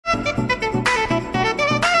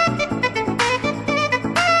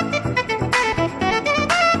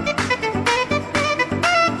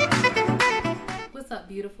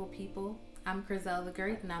I'm Criss the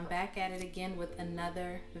Great, and I'm back at it again with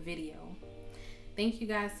another video. Thank you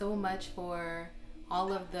guys so much for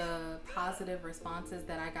all of the positive responses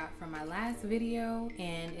that I got from my last video.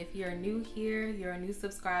 And if you're new here, you're a new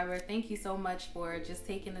subscriber, thank you so much for just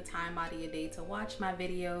taking the time out of your day to watch my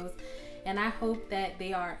videos. And I hope that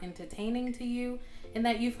they are entertaining to you and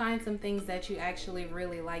that you find some things that you actually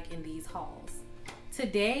really like in these hauls.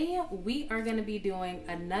 Today, we are going to be doing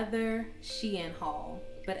another SHEIN haul.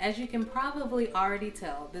 But as you can probably already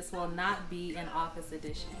tell, this will not be an office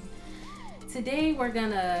edition. Today, we're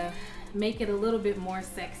going to make it a little bit more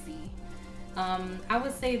sexy. I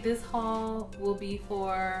would say this haul will be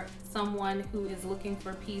for someone who is looking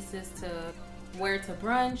for pieces to wear to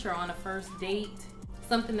brunch or on a first date.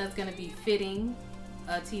 Something that's going to be fitting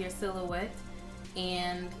to your silhouette,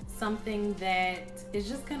 and something that is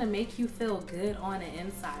just gonna make you feel good on the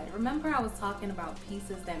inside. Remember, I was talking about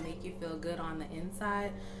pieces that make you feel good on the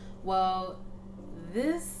inside? Well,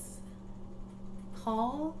 this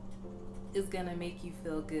haul is gonna make you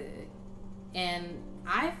feel good. And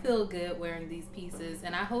I feel good wearing these pieces,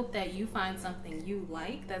 and I hope that you find something you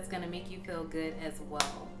like that's gonna make you feel good as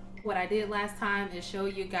well. What I did last time is show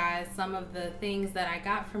you guys some of the things that I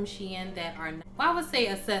got from SHEIN that are, well, I would say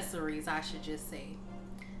accessories, I should just say.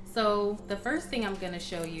 So the first thing I'm gonna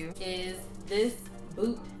show you is this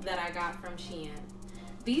boot that I got from SHEIN.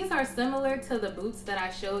 These are similar to the boots that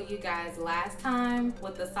I showed you guys last time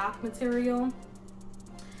with the sock material.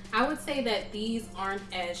 I would say that these aren't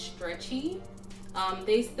as stretchy.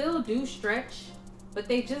 They still do stretch, but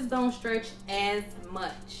they just don't stretch as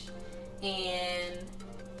much. And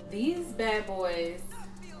these bad boys,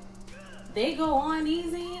 they go on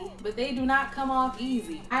easy, but they do not come off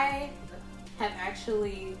easy. I have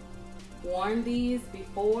actually worn these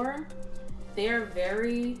before. They're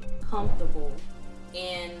very comfortable.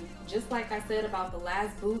 And just like I said about the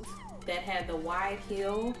last boots that had the wide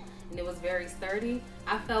heel and it was very sturdy,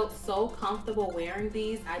 I felt so comfortable wearing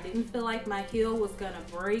these. I didn't feel like my heel was gonna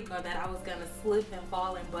break or that I was gonna slip and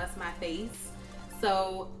fall and bust my face.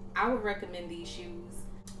 So I would recommend these shoes.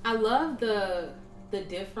 I love the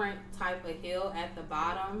different type of heel at the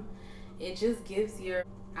bottom. It just gives your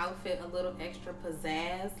outfit a little extra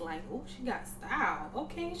pizzazz. Like, oh, she got style.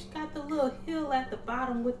 Okay, she got the little heel at the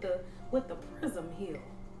bottom with the prism heel.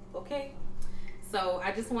 Okay, so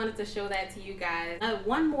I just wanted to show that to you guys.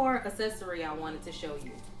 One more accessory I wanted to show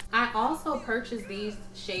you. I also purchased these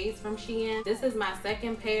shades from SHEIN. This is my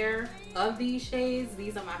second pair of these shades.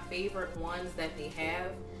 These are my favorite ones that they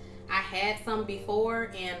have. I had some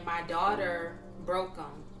before and my daughter broke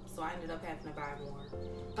them, so I ended up having to buy more.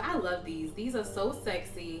 But I love these. These are so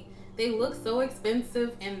sexy. They look so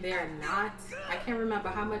expensive and they're not. I can't remember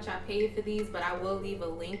how much I paid for these, but I will leave a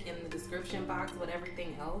link in the description box with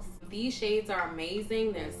everything else. These shades are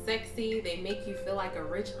amazing. They're sexy. They make you feel like a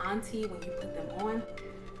rich auntie when you put them on.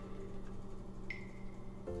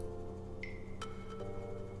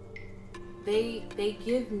 They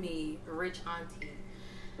give me rich auntie.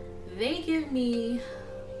 They give me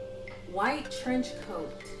white trench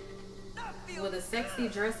coat with a sexy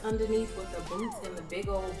dress underneath with the boots and the big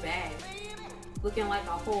old bag. Looking like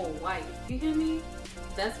a whole wife. You hear me?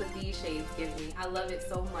 That's what these shades give me. I love it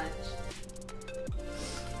so much.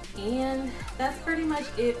 And that's pretty much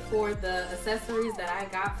it for the accessories that I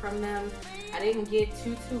got from them. I didn't get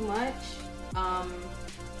too much.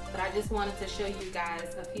 But I just wanted to show you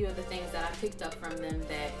guys a few of the things that I picked up from them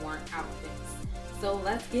that weren't outfits. So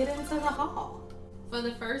let's get into the haul. For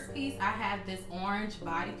the first piece, I have this orange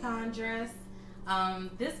Bodycon dress.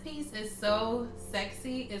 This piece is so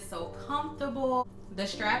sexy, it's so comfortable. The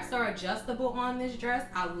straps are adjustable on this dress.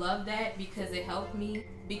 I love that because it helped me.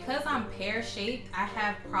 Because I'm pear-shaped, I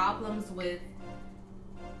have problems with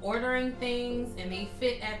ordering things and they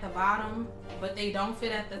fit at the bottom, but they don't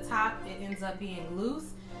fit at the top. It ends up being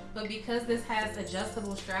loose. But because this has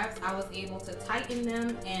adjustable straps, I was able to tighten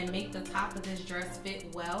them and make the top of this dress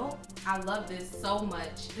fit well. I love this so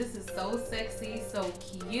much. This is so sexy, so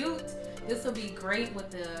cute. This will be great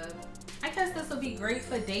with I guess this will be great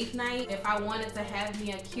for date night. If I wanted to have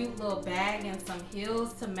me a cute little bag and some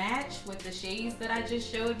heels to match with the shades that I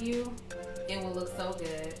just showed you, it will look so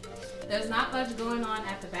good. There's not much going on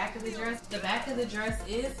at the back of the dress. The back of the dress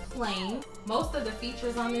is plain. Most of the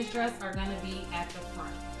features on this dress are gonna be at the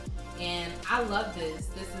front. And I love this.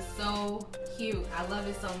 This is so cute. I love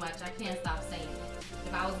it so much. I can't stop saying it.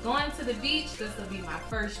 If I was going to the beach, this would be my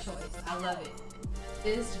first choice. I love it.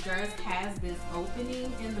 This dress has this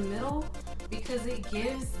opening in the middle because it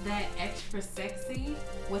gives that extra sexy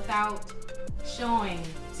without showing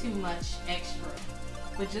too much extra.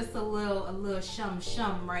 But just a little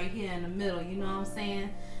shum right here in the middle, you know what I'm saying?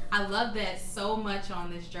 I love that so much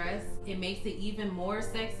on this dress. It makes it even more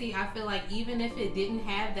sexy. I feel like even if it didn't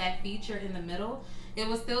have that feature in the middle, it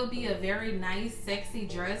would still be a very nice, sexy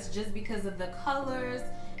dress just because of the colors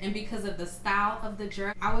and because of the style of the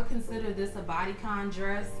dress. I would consider this a bodycon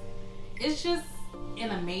dress. It's just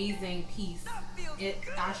an amazing piece.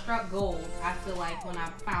 I struck gold, I feel like, when I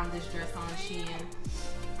found this dress on SHEIN.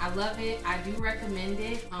 I love it. I do recommend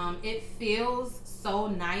it. It feels so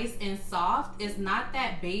nice and soft. It's not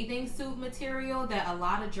that bathing suit material that a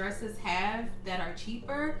lot of dresses have that are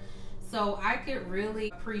cheaper. So I could really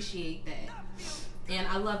appreciate that. And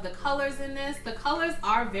I love the colors in this. The colors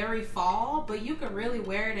are very fall, but you could really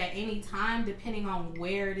wear it at any time depending on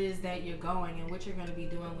where it is that you're going and what you're going to be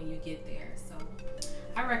doing when you get there. So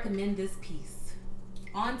I recommend this piece.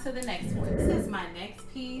 On to the next one. This is my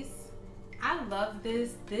next piece. I love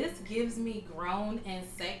this. This gives me grown and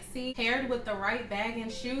sexy. Paired with the right bag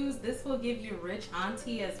and shoes, this will give you rich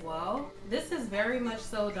auntie as well. This is very much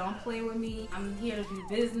so don't play with me. I'm here to do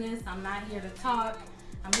business. I'm not here to talk.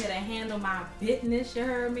 I'm here to handle my business, you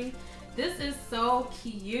heard me? This is so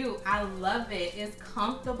cute. I love it. It's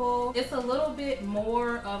comfortable. It's a little bit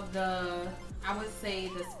more of the, I would say,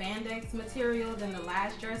 the spandex material than the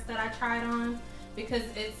last dress that I tried on, because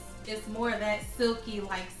it's more of that silky,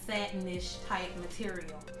 like satinish type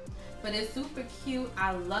material. But it's super cute.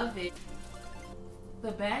 I love it.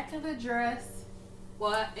 The back of the dress,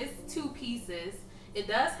 well, it's two pieces. It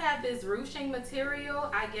does have this ruching material,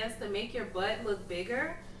 I guess, to make your butt look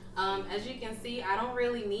bigger. As you can see, I don't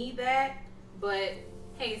really need that, but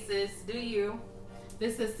hey sis, do you.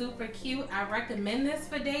 This is super cute. I recommend this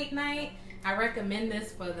for date night. I recommend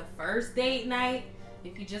this for the first date night.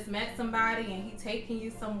 If you just met somebody and he taking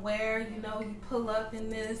you somewhere, you know, you pull up in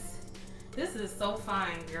this. This is so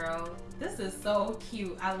fine, girl. This is so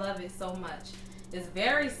cute. I love it so much. It's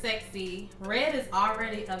very sexy. Red is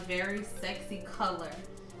already a very sexy color.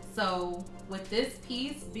 So with this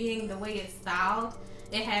piece being the way it's styled,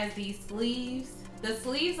 it has these sleeves. The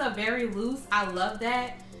sleeves are very loose. I love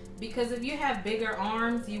that, because if you have bigger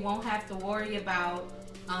arms, you won't have to worry about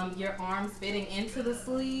your arms fitting into the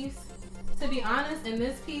sleeves. To be honest, in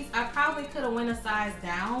this piece, I probably could have went a size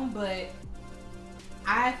down, but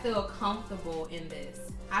I feel comfortable in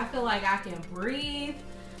this. I feel like I can breathe.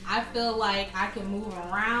 I feel like I can move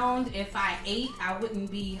around. If I ate, I wouldn't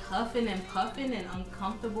be huffing and puffing and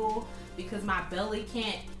uncomfortable because my belly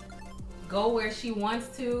can't go where she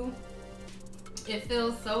wants to. It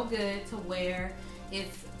feels so good to wear.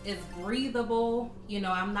 It's breathable. You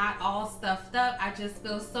know, I'm not all stuffed up. I just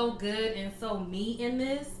feel so good and so me in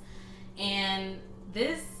this. And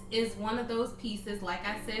this is one of those pieces, like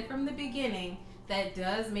I said from the beginning, that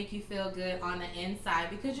does make you feel good on the inside,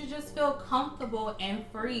 because you just feel comfortable and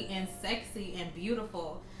free and sexy and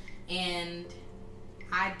beautiful. And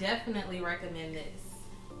I definitely recommend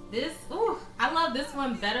this. Ooh, I love this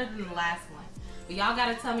one better than the last one. But y'all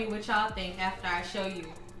gotta tell me what y'all think after I show you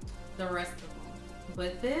the rest of them.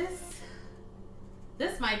 But this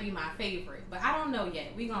might be my favorite, but I don't know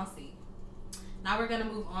yet. We gonna see. Now we're gonna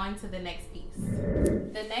move on to the next piece.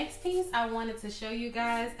 The next piece I wanted to show you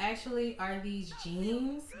guys actually are these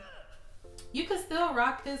jeans. You could still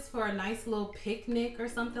rock this for a nice little picnic or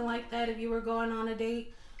something like that if you were going on a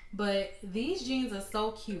date, but these jeans are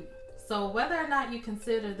so cute. So whether or not you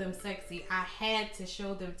consider them sexy, I had to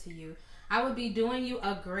show them to you. I would be doing you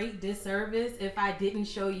a great disservice if I didn't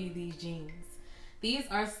show you these jeans. These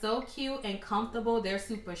are so cute and comfortable. They're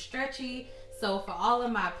super stretchy. So for all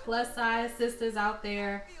of my plus size sisters out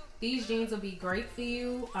there, these jeans will be great for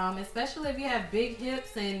you, especially if you have big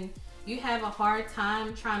hips and you have a hard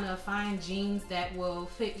time trying to find jeans that will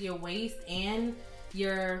fit your waist and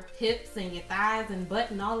your hips and your thighs and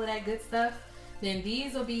butt and all of that good stuff. Then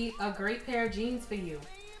these will be a great pair of jeans for you.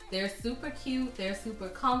 They're super cute. They're super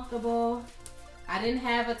comfortable. I didn't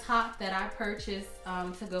have a top that I purchased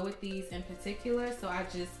to go with these in particular, so I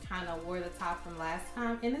just kind of wore the top from last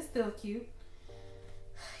time, and it's still cute.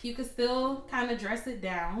 You can still kind of dress it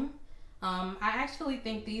down. I actually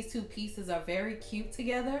think these two pieces are very cute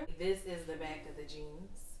together. This is the back of the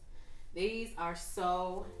jeans. These are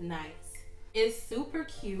so nice. It's super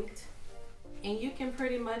cute, and you can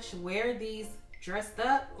pretty much wear these dressed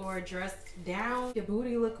up or dressed down. Your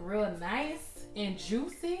booty look real nice and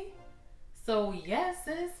juicy. So yes,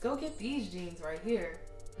 sis, go get these jeans right here.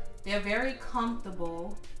 They're very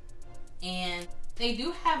comfortable, and they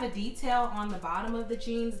do have a detail on the bottom of the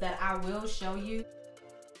jeans that I will show you.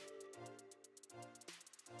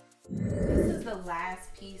 This is the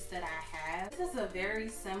last piece that I have. This is a very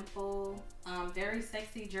simple, very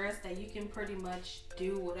sexy dress that you can pretty much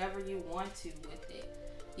do whatever you want to with it.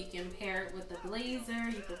 You can pair it with a blazer.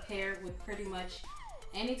 You can pair it with pretty much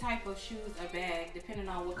any type of shoes or bag, depending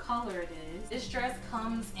on what color it is. This dress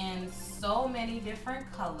comes in so many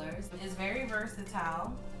different colors. It's very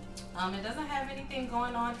versatile. It doesn't have anything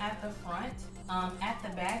going on at the front. At the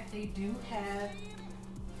back, they do have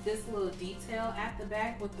this little detail at the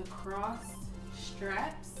back with the cross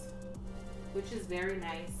straps, which is very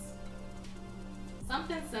nice.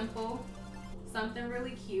 Something simple, something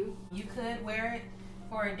really cute. You could wear it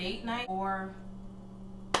for a date night or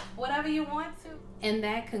whatever you want to. And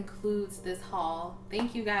that concludes this haul.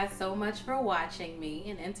 Thank you guys so much for watching me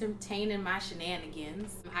and entertaining my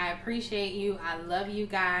shenanigans. I appreciate you. I love you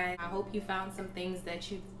guys. I hope you found some things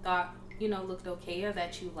that you thought, you know, looked okay or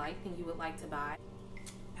that you liked and you would like to buy.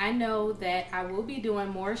 I know that I will be doing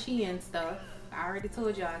more SHEIN stuff. I already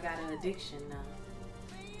told y'all I got an addiction now.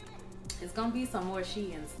 It's gonna be some more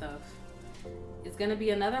SHEIN stuff. It's gonna be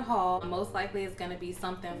another haul. Most likely it's gonna be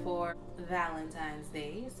something for Valentine's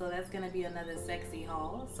Day. So that's gonna be another sexy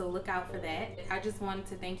haul. So look out for that. I just wanted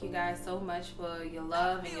to thank you guys so much for your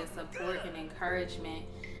love and your support and encouragement.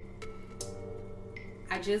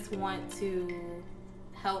 I just want to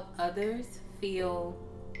help others feel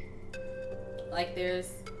like there's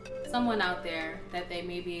someone out there that they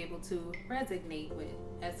may be able to resonate with.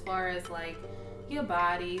 As far as like your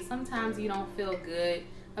body, sometimes you don't feel good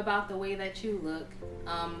about the way that you look,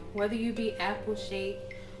 whether you be apple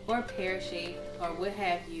shaped or pear shaped or what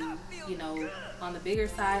have you, you know, on the bigger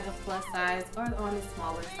side of plus size or on the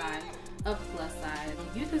smaller side of plus size.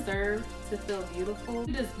 You deserve to feel beautiful.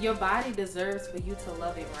 Your body deserves for you to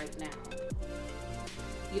love it right now.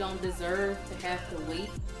 You don't deserve to have to wait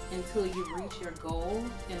until you reach your goal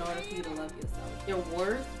in order for you to love yourself. Your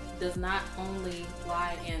worth does not only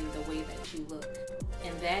lie in the way that you look.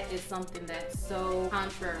 And that is something that's so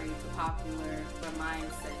contrary to popular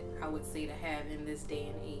mindset, I would say, to have in this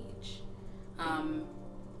day and age.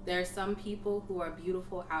 There are some people who are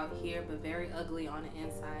beautiful out here, but very ugly on the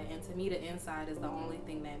inside. And to me, the inside is the only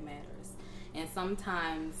thing that matters. And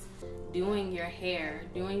sometimes doing your hair,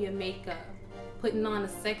 doing your makeup, putting on a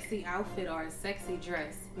sexy outfit or a sexy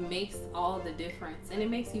dress makes all the difference. And it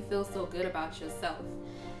makes you feel so good about yourself.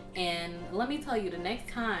 And let me tell you, the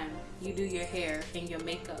next time you do your hair and your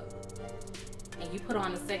makeup and you put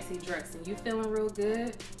on a sexy dress and you feeling real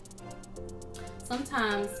good,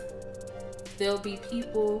 sometimes there'll be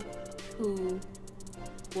people who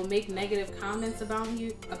will make negative comments about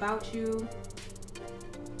you.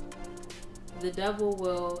 The devil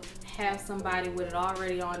will have somebody with it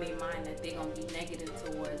already on their mind that they're gonna be negative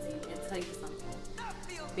towards you and tell you something.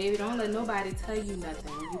 Baby, don't let nobody tell you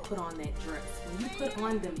nothing when you put on that dress. When you put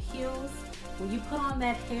on them heels, when you put on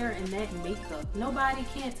that hair and that makeup, nobody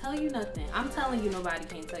can't tell you nothing. I'm telling you, nobody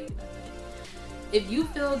can't tell you nothing. If you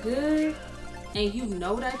feel good and you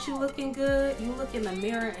know that you looking good, you look in the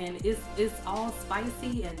mirror and it's all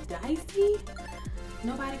spicy and dicey,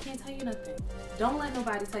 nobody can tell you nothing. Don't let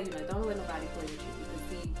nobody tell you nothing. Don't let nobody play with you.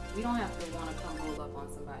 Because see, we don't have to want to come roll up on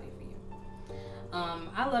somebody for you.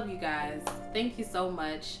 I love you guys. Thank you so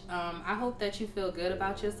much. I hope that you feel good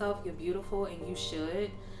about yourself. You're beautiful and you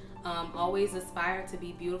should. Always aspire to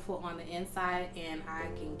be beautiful on the inside, and I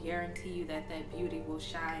can guarantee you that that beauty will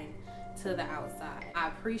shine to the outside. I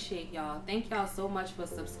appreciate y'all. Thank y'all so much for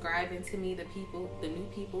subscribing to me, the new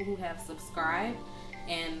people who have subscribed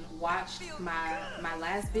and watched my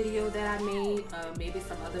last video that I made, maybe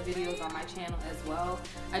some other videos on my channel as well.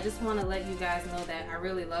 I just want to let you guys know that I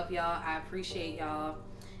really love y'all. I appreciate y'all,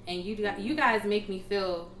 and you guys make me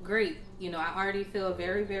feel great. You know, I already feel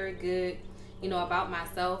very, very good, you know, about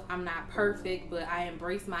myself. I'm not perfect, but I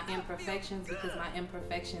embrace my imperfections because my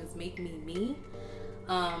imperfections make me me.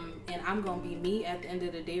 And I'm gonna be me at the end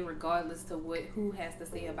of the day, regardless to who has to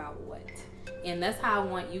say about what. And that's how I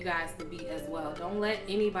want you guys to be as well. Don't let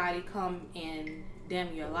anybody come and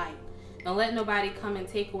dim your light. Don't let nobody come and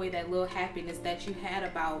take away that little happiness that you had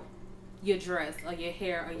about your dress or your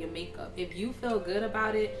hair or your makeup. If you feel good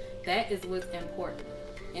about it, that is what's important.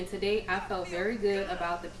 And today I felt very good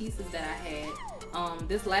about the pieces that I had.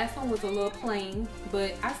 This last one was a little plain,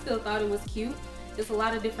 but I still thought it was cute. There's a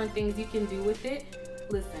lot of different things you can do with it.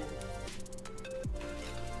 Listen,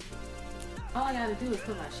 all I gotta do is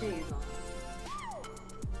put my shades on.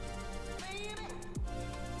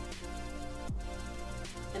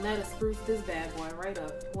 And that'll spruce this bad boy right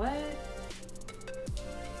up. What?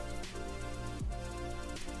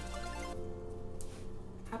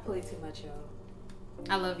 I play too much, y'all.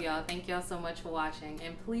 I love y'all. Thank y'all so much for watching.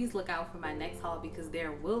 And please look out for my next haul because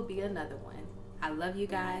there will be another one. I love you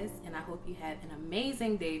guys, and I hope you have an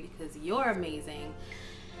amazing day because you're amazing.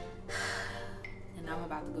 And I'm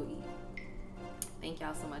about to go eat. Thank you. Thank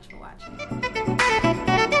y'all so much for watching.